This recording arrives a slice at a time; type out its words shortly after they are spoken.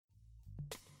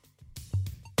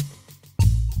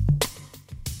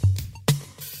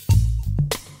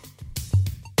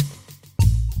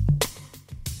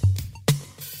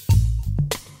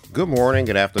Good morning,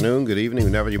 good afternoon, good evening,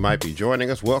 whenever you might be joining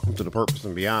us. Welcome to the Purpose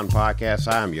and Beyond podcast.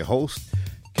 I am your host,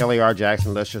 Kelly R.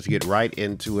 Jackson. Let's just get right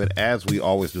into it as we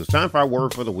always do. It's time for our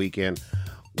word for the weekend.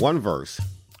 One verse,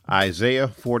 Isaiah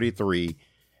 43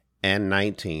 and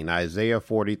 19. Isaiah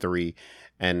 43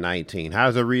 and 19. How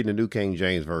does it read in the New King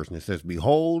James Version? It says,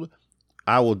 "Behold,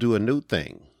 I will do a new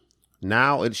thing.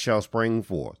 Now it shall spring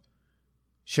forth.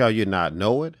 Shall you not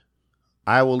know it?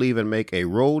 I will even make a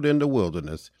road in the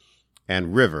wilderness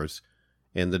and rivers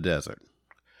in the desert."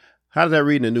 How does that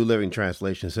read in the New Living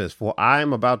Translation? It says, "For I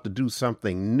am about to do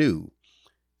something new.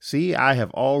 See, I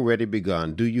have already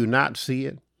begun. Do you not see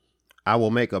it? I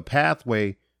will make a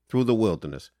pathway through the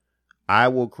wilderness. I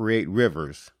will create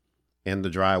rivers in the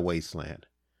dry wasteland."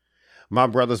 My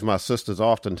brothers, my sisters,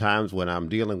 oftentimes when I'm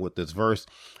dealing with this verse,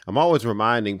 I'm always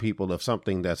reminding people of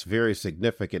something that's very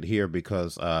significant here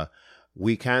because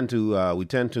we tend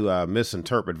to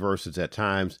misinterpret verses at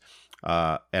times.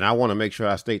 And I want to make sure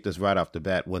I state this right off the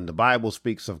bat. When the Bible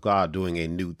speaks of God doing a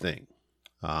new thing,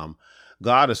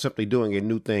 God is simply doing a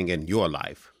new thing in your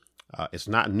life. It's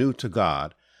not new to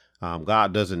God.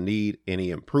 God doesn't need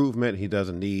any improvement. He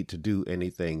doesn't need to do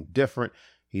anything different.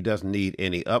 He doesn't need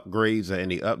any upgrades or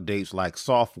any updates like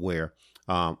software.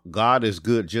 God is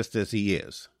good just as he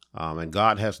is. And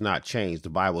God has not changed. The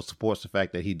Bible supports the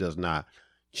fact that he does not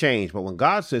change. But when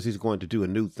God says he's going to do a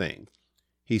new thing,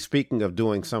 he's speaking of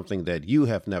doing something that you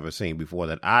have never seen before,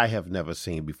 that I have never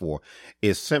seen before.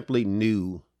 Is simply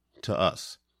new to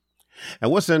us.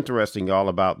 And what's interesting, y'all,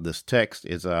 about this text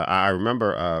is I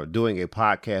remember doing a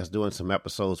podcast, doing some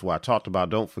episodes where I talked about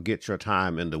don't forget your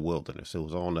time in the wilderness. It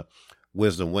was on the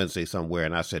Wisdom Wednesday somewhere.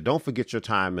 And I said, don't forget your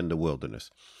time in the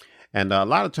wilderness. And a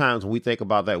lot of times when we think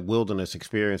about that wilderness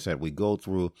experience that we go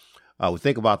through, we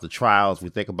think about the trials, we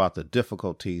think about the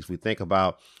difficulties, we think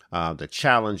about the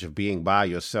challenge of being by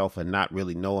yourself and not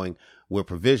really knowing where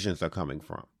provisions are coming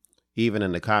from. Even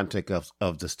in the context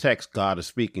of this text, God is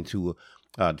speaking to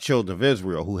the children of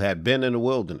Israel who had been in the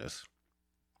wilderness.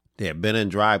 They had been in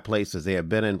dry places. They had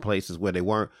been in places where they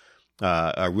weren't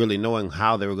really knowing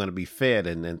how they were going to be fed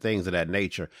and things of that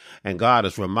nature. And God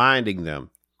is reminding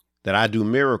them that I do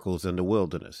miracles in the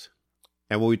wilderness.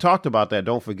 And when we talked about that,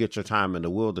 don't forget your time in the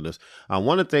wilderness.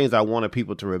 One of the things I wanted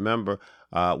people to remember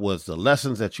was the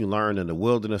lessons that you learned in the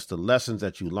wilderness, the lessons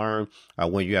that you learned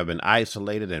when you have been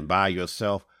isolated and by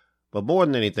yourself. But more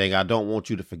than anything, I don't want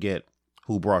you to forget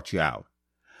who brought you out.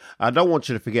 I don't want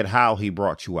you to forget how he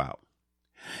brought you out.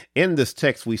 In this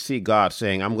text, we see God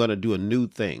saying, I'm going to do a new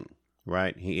thing,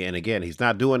 right? And again, he's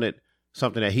not doing it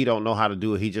something that he don't know how to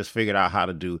do. He just figured out how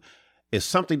to do. It's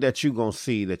something that you're going to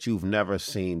see that you've never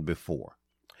seen before.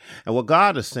 And what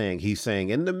God is saying, he's saying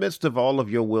in the midst of all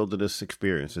of your wilderness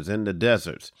experiences, in the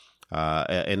deserts,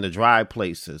 in the dry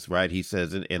places, right? He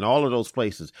says in all of those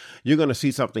places, you're going to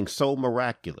see something so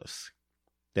miraculous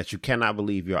that you cannot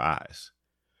believe your eyes.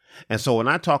 And so when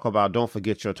I talk about don't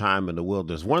forget your time in the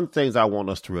wilderness, one of the things I want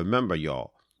us to remember,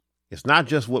 y'all, it's not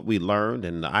just what we learned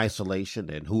in the isolation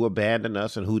and who abandoned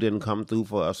us and who didn't come through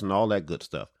for us and all that good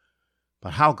stuff,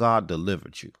 but how God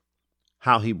delivered you,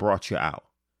 how he brought you out.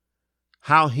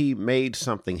 How he made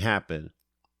something happen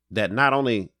that not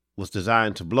only was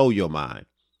designed to blow your mind,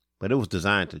 but it was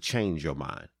designed to change your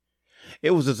mind. It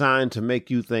was designed to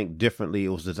make you think differently. It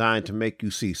was designed to make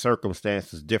you see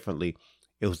circumstances differently.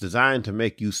 It was designed to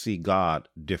make you see God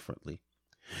differently.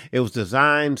 It was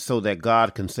designed so that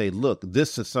God can say, look,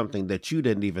 this is something that you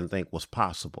didn't even think was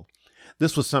possible.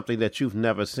 This was something that you've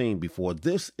never seen before.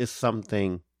 This is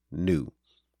something new.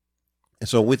 And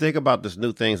so when we think about this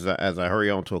new things, as I hurry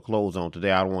on to a close on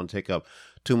today, I don't want to take up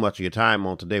too much of your time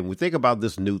on today. When we think about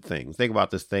this new thing, think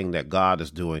about this thing that God is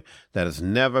doing that has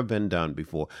never been done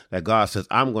before, that God says,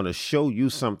 I'm going to show you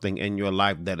something in your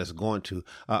life that is going to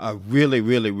really,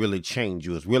 really, really change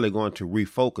you. It's really going to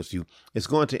refocus you. It's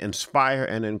going to inspire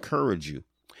and encourage you.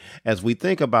 As we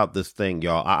think about this thing,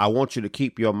 y'all, I want you to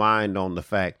keep your mind on the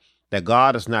fact that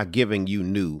God is not giving you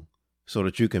new so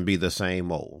that you can be the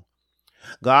same old.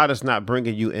 God is not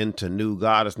bringing you into new.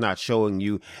 God is not showing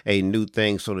you a new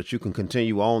thing so that you can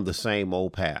continue on the same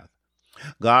old path.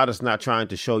 God is not trying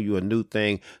to show you a new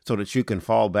thing so that you can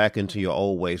fall back into your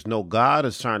old ways. No, God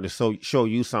is trying to show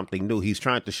you something new. He's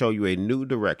trying to show you a new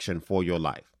direction for your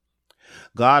life.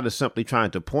 God is simply trying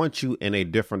to point you in a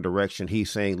different direction. He's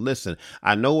saying, listen,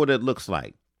 I know what it looks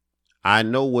like. I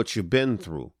know what you've been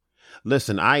through.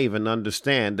 Listen, I even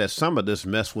understand that some of this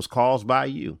mess was caused by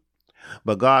you.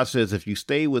 But God says, if you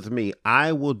stay with me,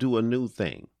 I will do a new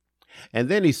thing. And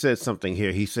then he says something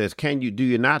here. He says, do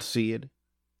you not see it?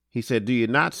 He said, do you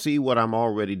not see what I'm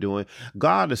already doing?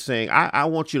 God is saying, I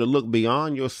want you to look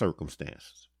beyond your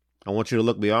circumstances. I want you to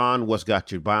look beyond what's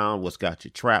got you bound, what's got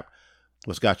you trapped,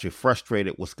 what's got you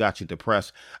frustrated, what's got you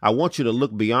depressed. I want you to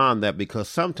look beyond that, because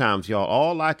sometimes, y'all,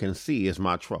 all I can see is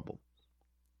my trouble.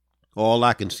 All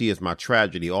I can see is my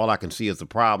tragedy. All I can see is the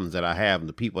problems that I have and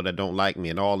the people that don't like me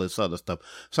and all this other stuff.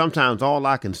 Sometimes all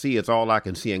I can see is all I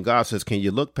can see. And God says, can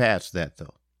you look past that,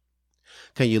 though?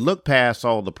 Can you look past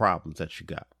all the problems that you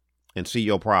got and see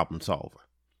your problem solver?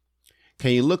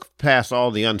 Can you look past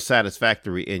all the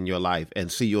unsatisfactory in your life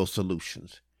and see your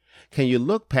solutions? Can you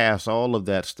look past all of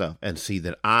that stuff and see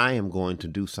that I am going to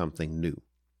do something new?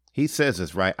 He says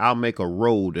this, right? I'll make a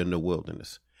road in the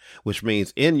wilderness, which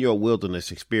means in your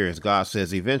wilderness experience, God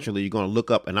says eventually you're going to look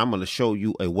up and I'm going to show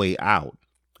you a way out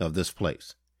of this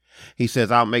place. He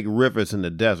says, I'll make rivers in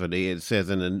the desert. It says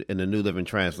in the New Living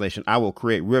Translation, I will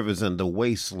create rivers in the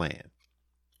wasteland.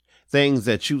 Things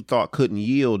that you thought couldn't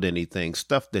yield anything,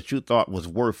 stuff that you thought was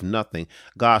worth nothing.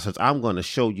 God says, I'm going to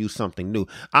show you something new.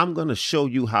 I'm going to show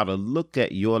you how to look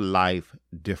at your life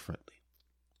differently.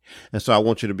 And so I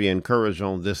want you to be encouraged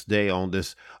on this day, on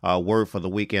this word for the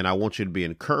weekend. I want you to be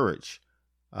encouraged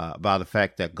by the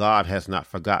fact that God has not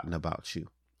forgotten about you.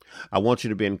 I want you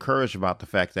to be encouraged about the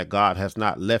fact that God has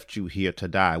not left you here to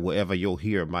die, wherever your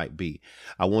here might be.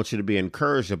 I want you to be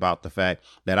encouraged about the fact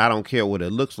that I don't care what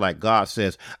it looks like. God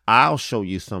says, I'll show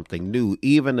you something new,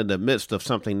 even in the midst of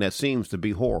something that seems to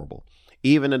be horrible.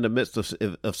 Even in the midst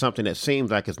of something that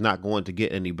seems like it's not going to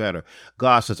get any better.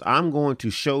 God says, I'm going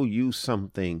to show you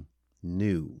something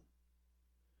new.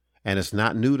 And it's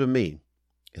not new to me.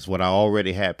 It's what I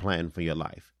already had planned for your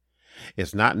life.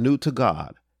 It's not new to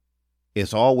God.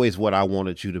 It's always what I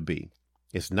wanted you to be.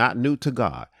 It's not new to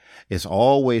God. It's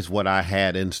always what I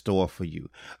had in store for you.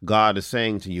 God is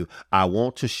saying to you, I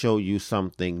want to show you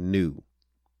something new.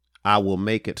 I will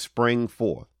make it spring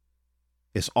forth.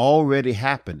 It's already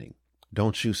happening.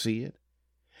 Don't you see it?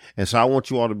 And so I want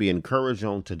you all to be encouraged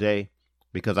on today,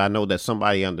 because I know that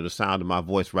somebody under the sound of my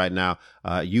voice right now,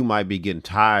 you might be getting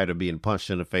tired of being punched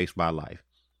in the face by life.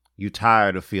 You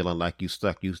tired of feeling like you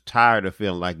stuck. You tired of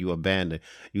feeling like you abandoned.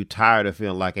 You tired of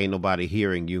feeling like ain't nobody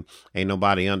hearing you, ain't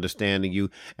nobody understanding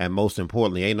you, and most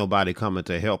importantly, ain't nobody coming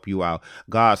to help you out.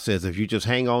 God says, if you just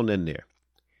hang on in there,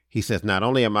 he says, not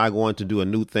only am I going to do a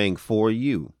new thing for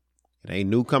you, it ain't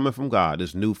new coming from God,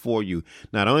 it's new for you.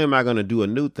 Not only am I going to do a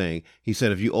new thing, he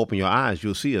said, if you open your eyes,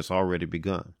 you'll see it's already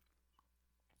begun.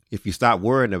 If you stop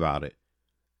worrying about it,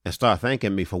 and start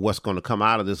thanking me for what's going to come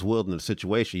out of this wilderness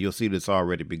situation, you'll see that it's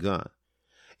already begun.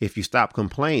 If you stop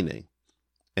complaining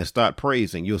and start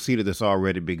praising, you'll see that it's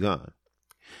already begun.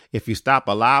 If you stop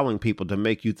allowing people to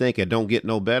make you think it don't get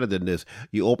no better than this,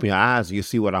 you open your eyes and you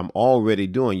see what I'm already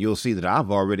doing. You'll see that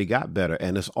I've already got better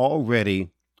and it's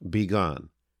already begun.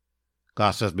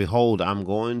 God says, behold, I'm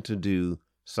going to do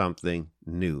something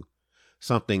new,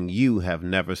 something you have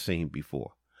never seen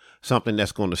before. Something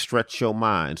that's going to stretch your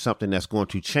mind, something that's going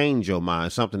to change your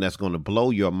mind, something that's going to blow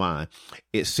your mind.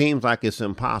 It seems like it's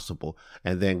impossible.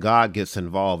 And then God gets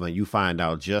involved and you find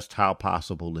out just how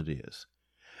possible it is.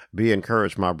 Be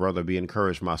encouraged, my brother. Be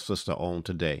encouraged, my sister, on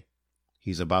today.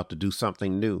 He's about to do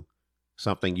something new,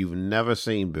 something you've never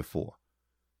seen before.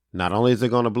 Not only is it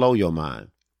going to blow your mind,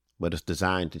 but it's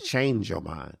designed to change your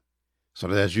mind so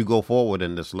that as you go forward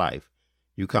in this life,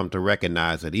 you come to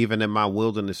recognize that even in my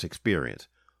wilderness experience,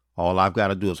 all I've got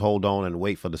to do is hold on and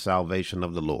wait for the salvation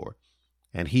of the Lord,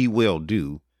 and he will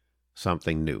do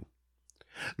something new.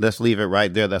 Let's leave it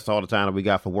right there. That's all the time that we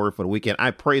got for Word for the Weekend.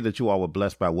 I pray that you all were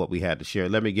blessed by what we had to share.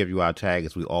 Let me give you our tag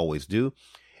as we always do.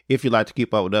 If you'd like to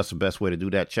keep up with us, the best way to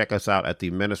do that, check us out at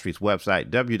the ministry's website,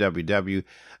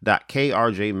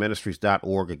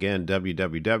 www.krjministries.org. Again,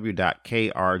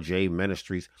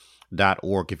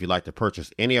 www.krjministries.org. If you'd like to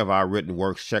purchase any of our written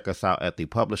works, check us out at the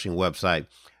publishing website,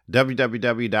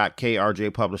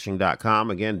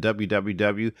 www.krjpublishing.com. Again,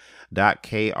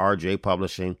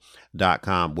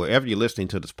 www.krjpublishing.com. Wherever you're listening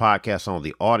to this podcast on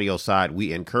the audio side,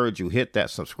 we encourage you, hit that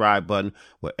subscribe button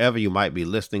wherever you might be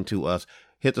listening to us.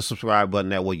 Hit the subscribe button.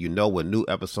 That way you know when new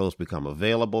episodes become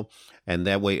available. And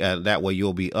that way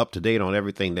you'll be up to date on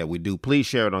everything that we do. Please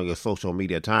share it on your social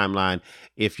media timeline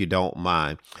if you don't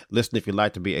mind. Listen, if you'd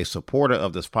like to be a supporter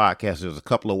of this podcast, there's a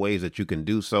couple of ways that you can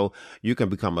do so. You can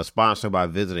become a sponsor by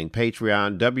visiting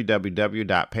Patreon,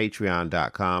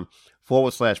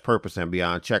 www.patreon.com/purpose and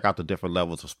beyond. Check out the different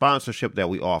levels of sponsorship that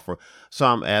we offer,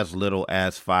 some as little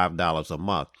as $5 a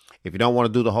month. If you don't want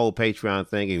to do the whole Patreon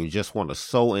thing and you just want to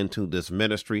sow into this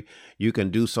ministry, you can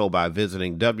do so by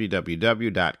visiting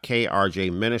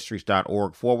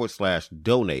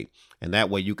www.krjministries.org/donate. And that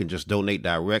way you can just donate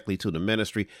directly to the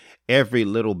ministry. Every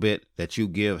little bit that you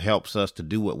give helps us to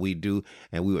do what we do,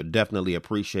 and we would definitely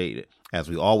appreciate it. As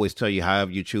we always tell you,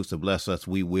 however you choose to bless us,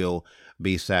 we will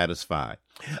be satisfied.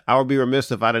 I would be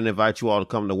remiss if I didn't invite you all to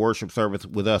come to worship service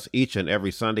with us each and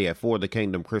every Sunday at For the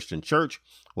Kingdom Christian Church,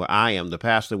 where I am the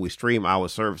pastor. We stream our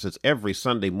services every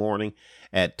Sunday morning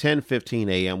at 10:15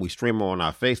 a.m. We stream on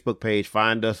our Facebook page.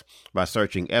 Find us by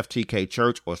searching FTK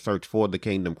Church or search For the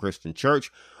Kingdom Christian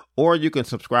Church. Or you can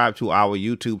subscribe to our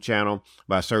YouTube channel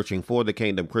by searching For the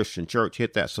Kingdom Christian Church.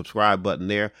 Hit that subscribe button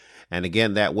there. And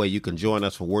again, that way you can join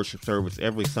us for worship service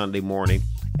every Sunday morning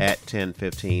at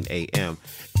 10:15 a.m.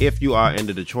 If you are in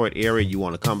the Detroit area, you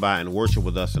want to come by and worship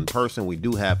with us in person, we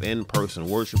do have in-person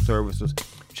worship services.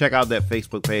 Check out that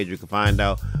Facebook page. You can find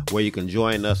out where you can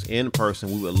join us in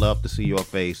person. We would love to see your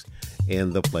face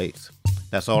in the place.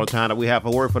 That's all the time that we have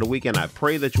for Word for the Weekend. I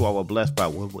pray that you all were blessed by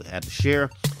what we had to share.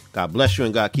 God bless you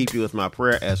and God keep you is my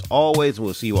prayer as always. And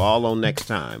we'll see you all on next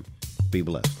time. Be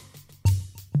blessed.